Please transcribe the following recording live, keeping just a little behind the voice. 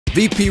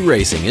VP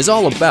Racing is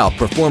all about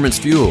performance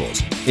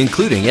fuels,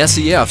 including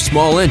SEF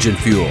small engine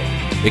fuel.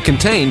 It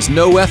contains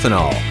no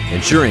ethanol,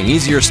 ensuring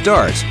easier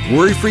starts,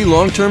 worry-free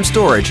long-term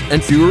storage,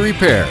 and fewer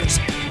repairs.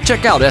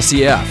 Check out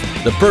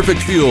SEF, the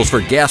perfect fuels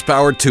for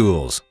gas-powered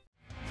tools.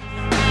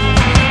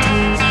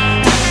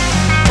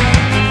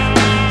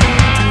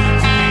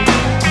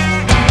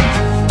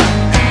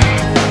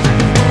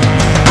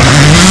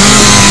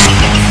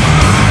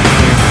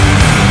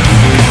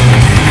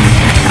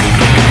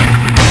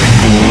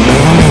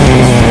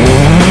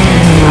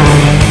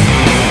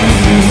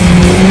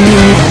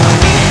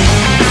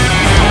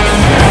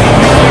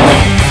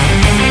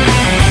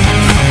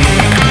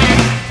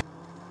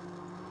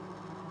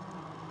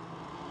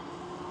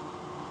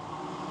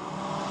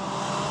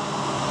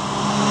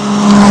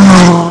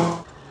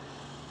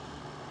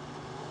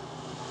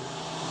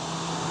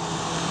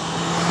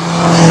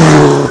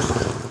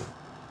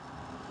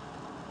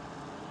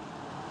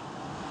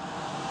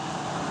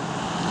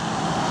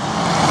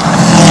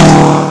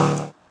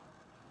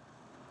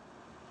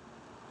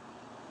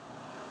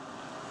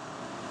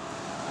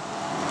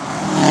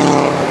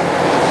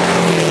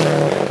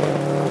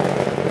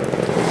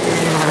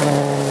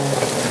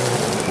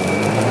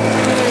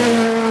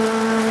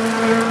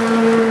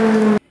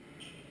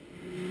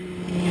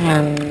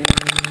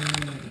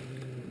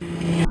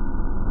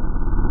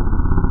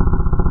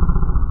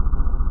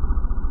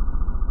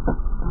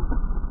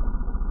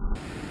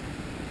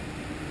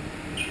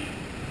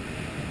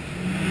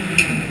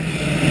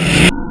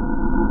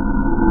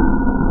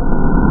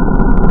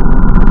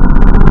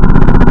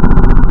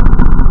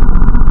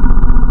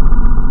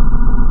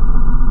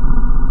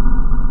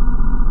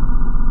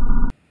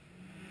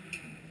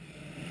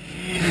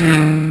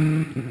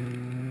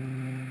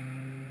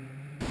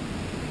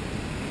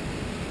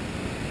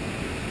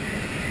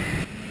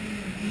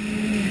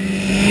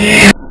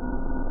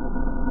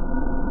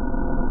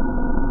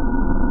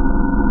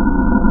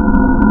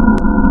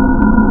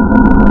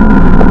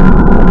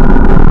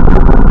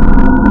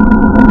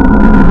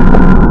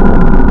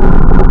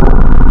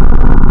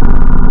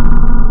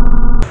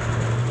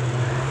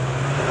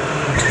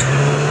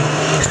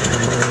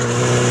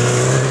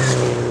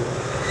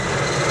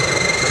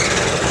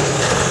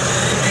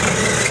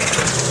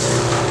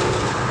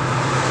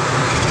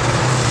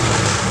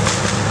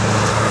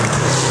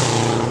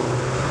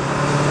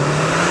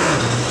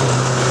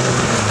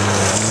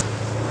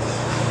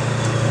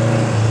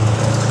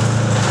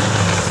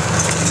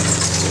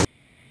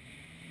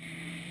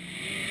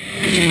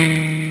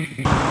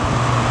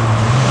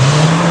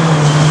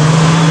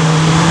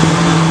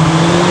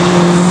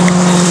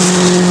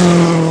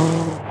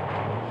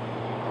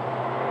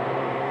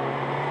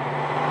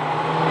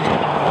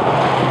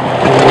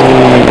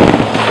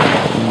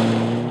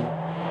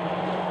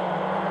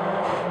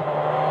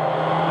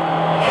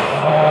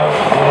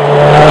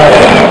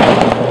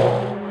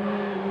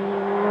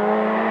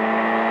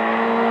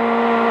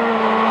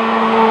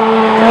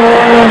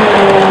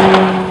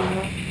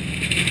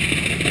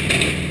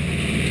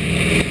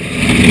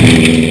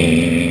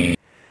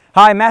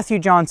 Hi, Matthew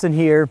Johnson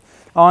here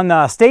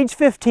on stage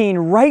 15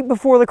 right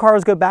before the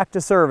cars go back to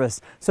service.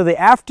 So the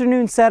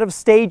afternoon set of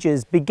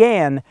stages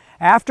began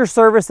after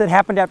service that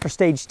happened after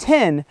stage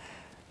 10.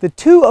 The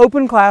two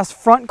open class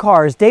front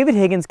cars, David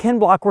Higgins, Ken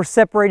Block, were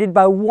separated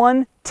by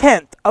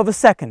 1/10 of a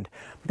second.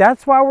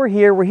 That's why we're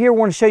here. We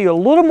want to show you a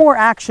little more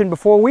action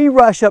before we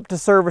rush up to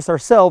service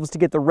ourselves to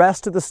get the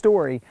rest of the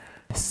story.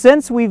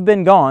 Since we've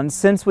been gone,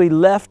 since we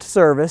left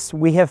service,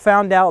 we have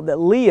found out that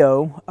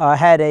Leo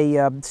had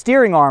a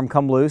steering arm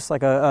come loose,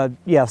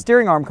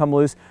 steering arm come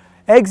loose,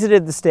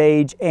 exited the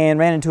stage and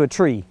ran into a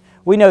tree.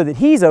 We know that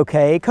he's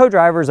okay,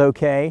 co-driver's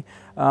okay,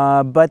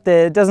 but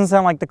it doesn't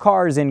sound like the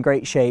car is in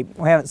great shape.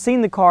 We haven't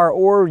seen the car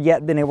or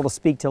yet been able to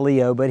speak to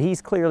Leo, but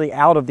he's clearly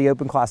out of the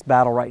open class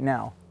battle right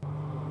now.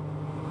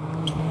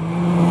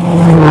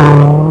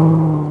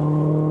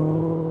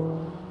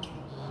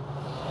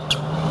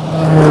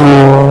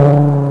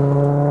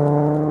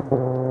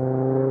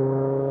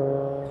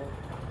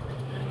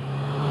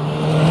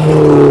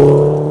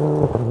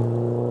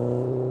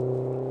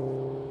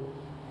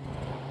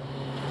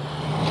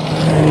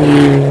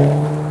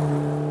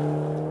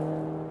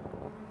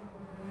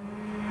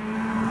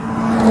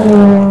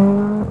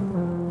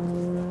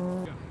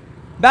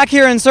 Back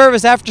here in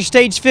service after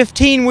stage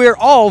 15, we're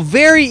all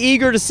very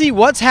eager to see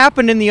what's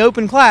happened in the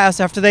open class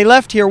after they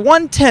left here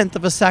 1/10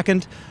 of a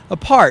second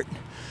apart.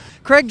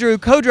 Craig Drew,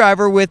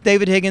 co-driver with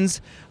David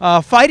Higgins,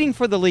 fighting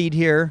for the lead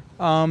here.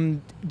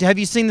 Have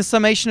you seen the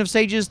summation of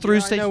stages through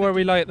stage 15? I know where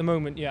we lie at the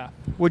moment, yeah.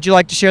 Would you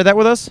like to share that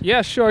with us?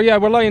 Yeah, sure, yeah.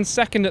 We're lying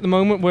second at the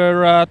moment.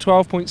 We're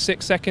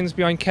 12.6 seconds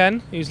behind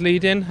Ken, who's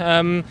leading.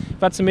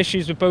 We've had some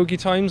issues with bogey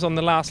times on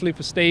the last loop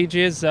of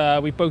stages.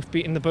 We've both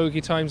beaten the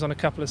bogey times on a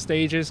couple of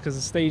stages because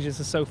the stages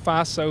are so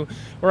fast. So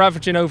we're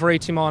averaging over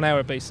 80 mile an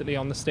hour basically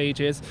on the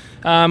stages.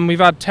 We've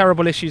had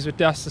terrible issues with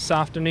dust this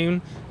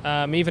afternoon.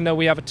 Even though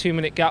we have a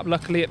 2-minute gap,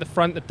 luckily at the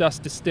front, the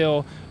dust is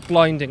still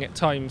blinding at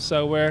times.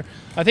 So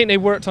I think they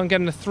worked on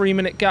getting a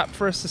 3-minute gap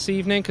for us this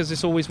evening because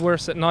it's always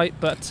worse at night.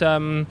 But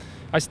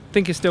I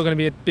think it's still going to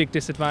be a big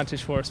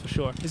disadvantage for us for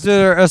sure. Is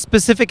there a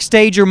specific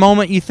stage or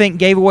moment you think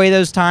gave away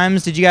those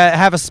times? Did you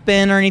have a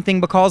spin or anything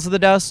because of the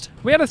dust?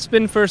 We had a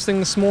spin first thing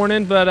this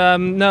morning, but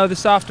no,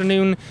 this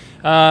afternoon,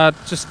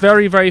 just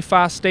very, very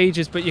fast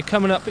stages. But you're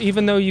coming up,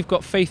 even though you've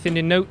got faith in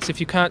your notes, if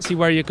you can't see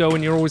where you're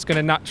going, you're always going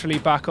to naturally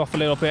back off a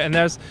little bit. And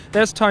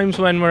there's times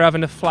when we're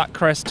having a flat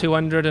crest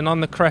 200, and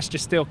on the crest you're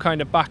still kind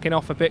of backing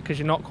off a bit because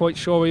you're not quite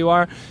sure where you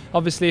are.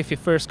 Obviously, if you're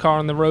first car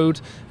on the road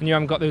and you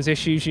haven't got those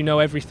issues, you know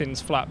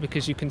everything's flat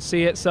because you can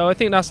see it. So I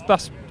think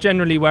that's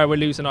generally where we're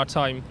losing our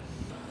time.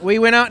 We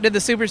went out and did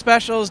the super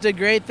specials, did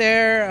great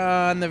there.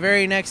 On the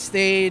very next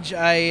stage,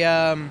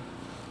 I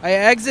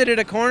exited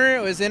a corner.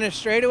 It was in a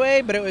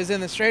straightaway, but it was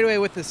in the straightaway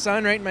with the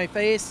sun right in my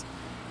face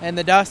and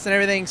the dust and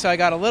everything, so I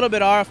got a little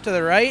bit off to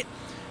the right,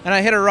 and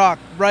I hit a rock,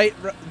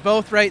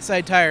 both right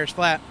side tires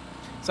flat.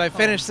 So I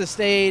finished the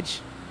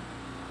stage.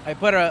 I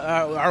put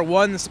our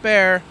one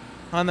spare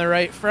on the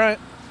right front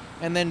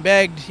and then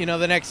begged,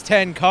 the next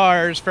 10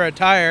 cars for a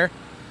tire.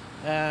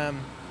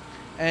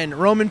 And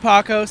Roman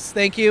Pacos,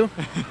 thank you.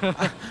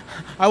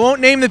 I won't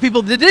name the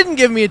people that didn't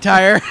give me a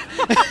tire.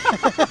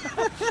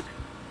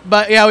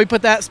 But yeah, we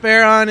put that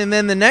spare on, and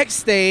then the next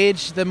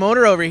stage, the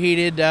motor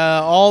overheated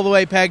all the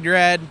way pegged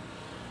red.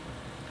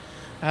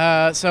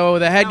 So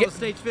the head... That was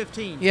stage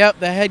 15. Yep,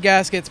 the head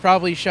gasket's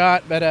probably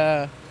shot, but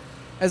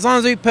as long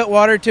as we put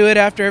water to it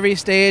after every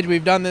stage,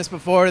 we've done this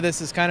before.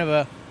 This is kind of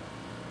a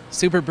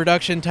super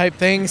production type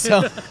thing,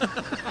 so...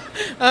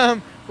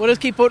 We'll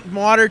just keep putting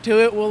water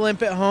to it. We'll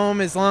limp it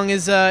home. As long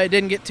as it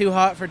didn't get too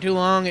hot for too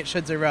long, it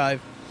should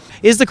survive.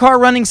 Is the car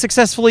running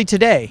successfully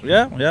today?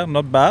 Yeah,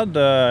 not bad.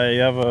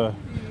 You have a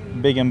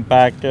big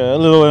impact, a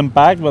little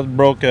impact, but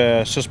broke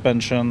a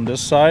suspension this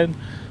side,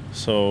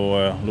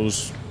 so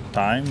lose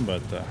time,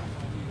 but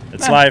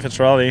it's life, it's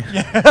rally.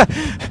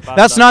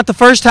 That's not the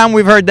first time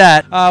we've heard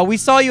that. We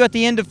saw you at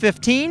the end of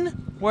 15,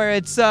 where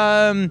it's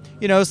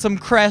some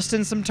crest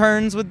and some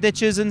turns with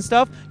ditches and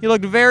stuff. You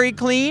looked very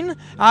clean.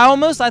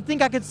 I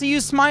think I could see you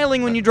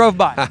smiling when you drove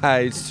by.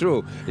 It's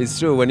true.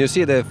 When you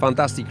see the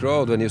fantastic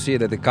road, when you see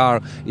that the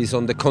car is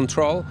on the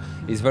control,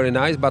 it's very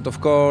nice. But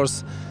of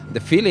course, the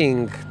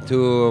feeling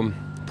to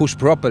push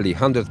properly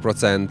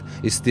 100%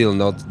 is still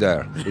not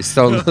there. It's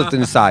still not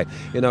inside.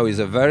 It's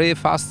a very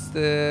fast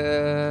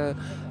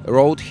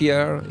road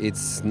here.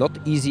 It's not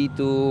easy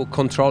to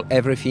control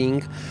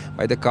everything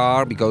by the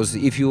car, because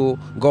if you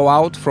go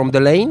out from the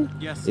lane,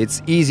 yes,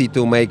 it's easy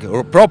to make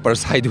a proper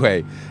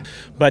sideway.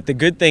 But the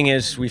good thing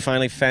is we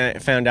finally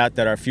found out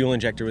that our fuel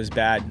injector was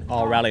bad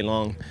all rally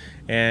long,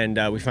 and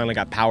we finally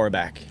got power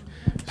back.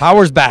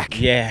 Power's back.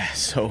 Yeah,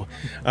 so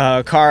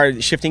car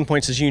shifting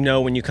points, as you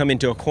know, when you come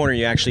into a corner,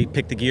 you actually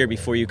pick the gear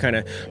before you kind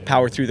of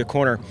power through the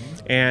corner.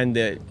 And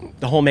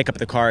the whole makeup of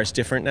the car is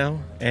different now.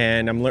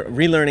 And I'm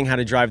relearning how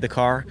to drive the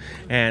car,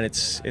 and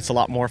it's a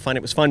lot more fun.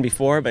 It was fun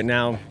before, but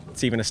now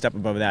it's even a step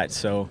above that.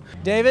 So,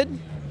 David,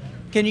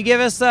 can you give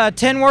us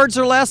 10 words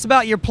or less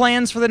about your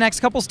plans for the next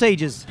couple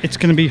stages? It's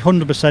going to be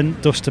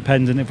 100% dust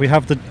dependent.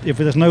 If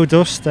there's no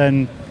dust,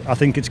 then I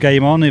think it's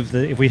game on.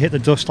 If we hit the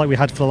dust like we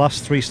had for the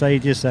last 3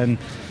 stages, then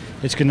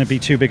it's going to be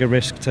too big a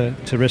risk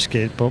to risk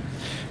it. But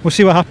we'll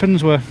see what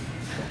happens.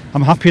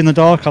 I'm happy in the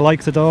dark. I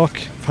like the dark.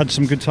 I've had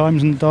some good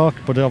times in the dark,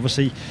 but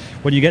obviously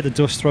when you get the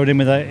dust thrown in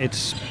with it,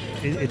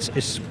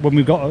 it's when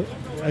we've got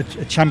a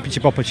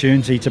championship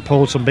opportunity to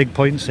pull some big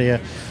points here.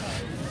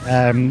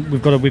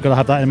 We've got to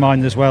have that in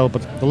mind as well.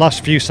 But the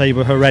last few say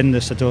were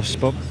horrendous, the dust.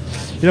 But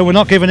we're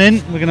not giving in.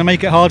 We're going to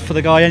make it hard for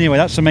the guy anyway.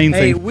 That's the main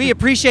thing. We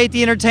appreciate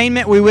the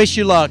entertainment. We wish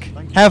you luck.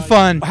 Have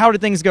fun. How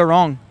did things go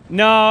wrong?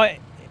 No,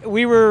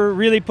 we were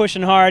really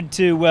pushing hard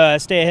to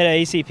stay ahead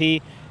of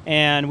ACP,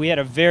 and we had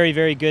a very,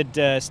 very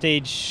good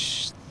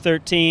stage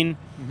 13.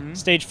 Mm-hmm.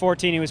 Stage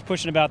 14, he was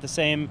pushing about the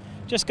same.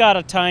 Just got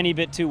a tiny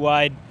bit too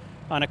wide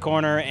on a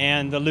corner,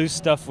 and the loose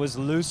stuff was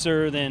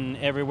looser than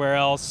everywhere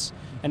else,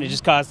 and it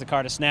just caused the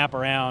car to snap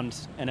around,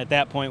 and at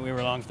that point we were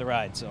along for the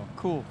ride. So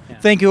cool. Yeah.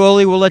 Thank you,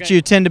 Oli. We'll let you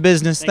attend to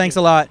business. Thanks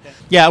a lot. Okay.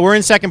 Yeah, we're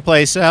in second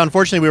place.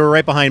 Unfortunately, we were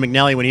right behind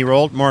McNally when he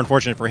rolled. More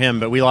unfortunate for him,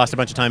 but we lost a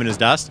bunch of time in his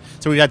dust.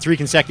 So we've had 3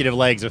 consecutive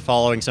legs of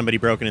following somebody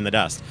broken in the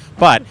dust.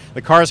 But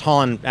the car's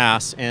hauling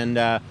ass,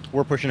 and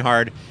we're pushing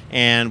hard,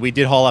 and we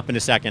did haul up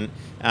into second.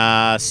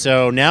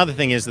 So now the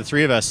thing is, the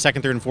 3 of us,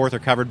 second, third, and fourth, are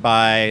covered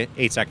by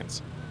 8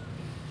 seconds.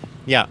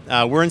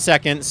 Yeah, we're in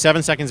second.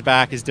 7 seconds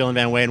back is Dylan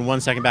Van Way, and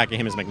 1 second back to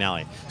him is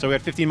McNally. So we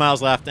got 15 miles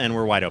left, and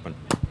we're wide open.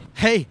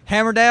 Hey,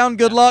 hammer down.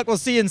 Good luck. We'll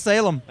see you in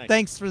Salem.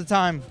 Thanks for the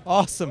time.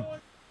 Awesome.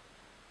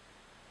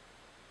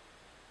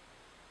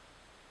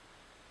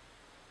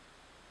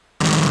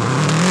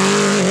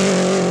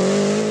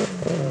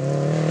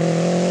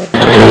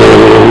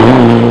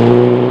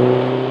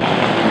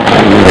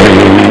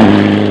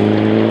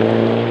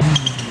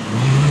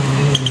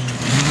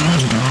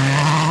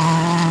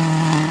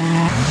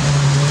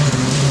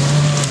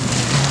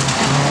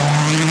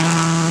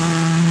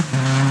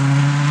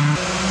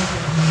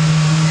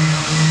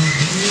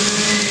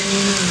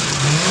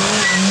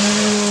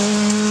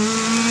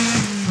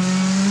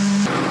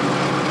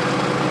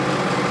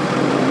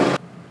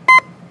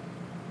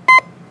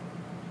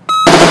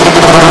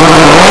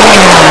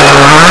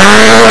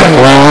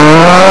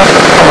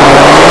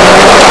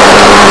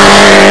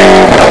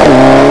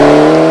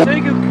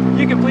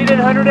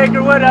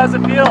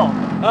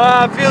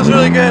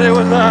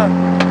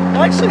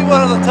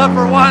 the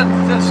tougher ones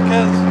just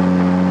because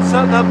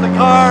setting up the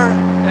car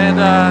and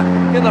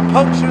getting a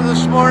puncture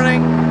this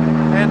morning.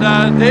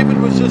 And David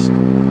was just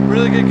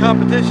really good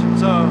competition,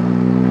 so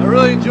I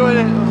really enjoyed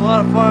it. It was a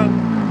lot of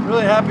fun.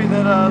 Really happy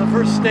that the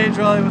first stage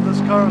rally with this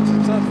car was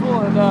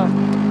successful, and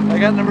I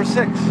got number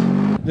 6.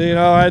 You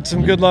know, I had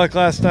some good luck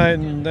last night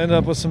and ended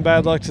up with some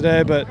bad luck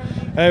today, but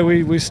hey,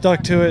 we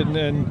stuck to it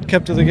and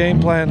kept to the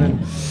game plan,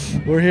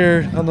 and we're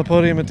here on the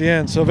podium at the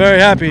end. So very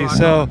happy.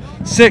 So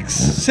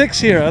six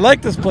here. I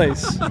like this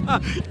place.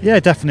 Yeah,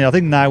 definitely. I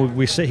think now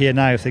we sit here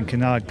now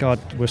thinking, oh God,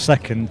 we're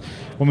second.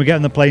 When we get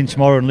on the plane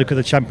tomorrow and look at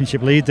the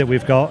championship lead that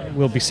we've got,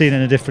 we'll be seeing it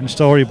in a different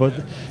story. But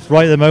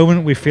right at the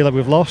moment, we feel like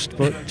we've lost.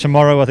 But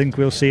tomorrow, I think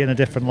we'll see it in a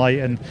different light.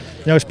 And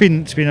you know, it's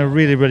been a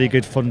really, really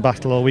good fun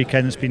battle all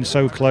weekend. It's been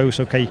so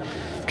close. Okay,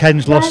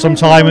 Ken's lost some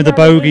time with the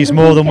bogies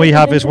more than we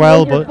have as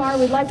well, but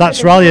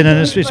that's rallying, and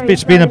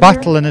it's been a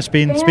battle, and it's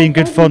been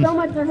good fun.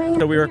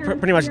 So we were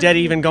pretty much dead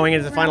even going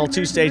into the final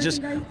 2 stages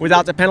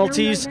without the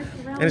penalties,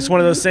 and it's one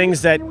of those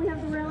things that,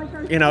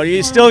 you know,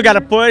 you still got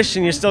to push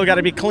and you still got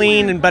to be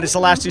clean, but it's the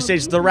last 2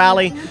 stages of the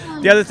rally.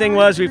 The other thing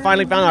was we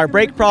finally found our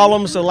brake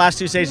problems, so the last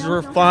 2 stages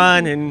were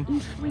fun,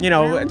 and you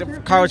know, the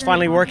car was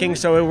finally working,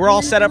 so we're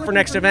all set up for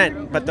next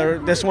event. But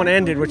this one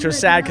ended, which was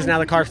sad because now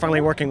the car's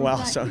finally working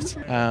well. So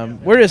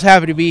we're just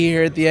happy to be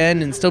here at the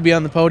end and still be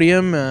on the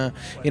podium.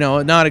 You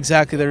know, not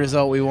exactly the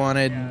result we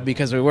wanted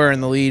because we were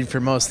in the lead for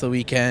most of the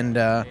weekend,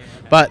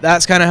 but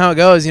that's kind of how it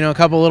goes. You know, a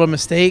couple little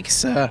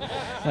mistakes,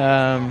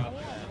 and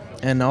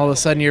all of a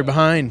sudden you're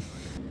behind.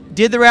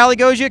 Did the rally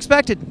go as you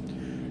expected?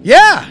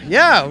 Yeah,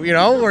 you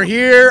know, we're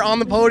here on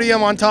the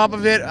podium on top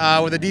of it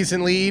with a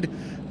decent lead.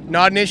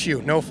 Not an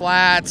issue, no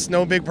flats,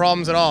 no big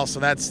problems at all. So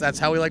that's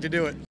how we like to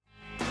do it.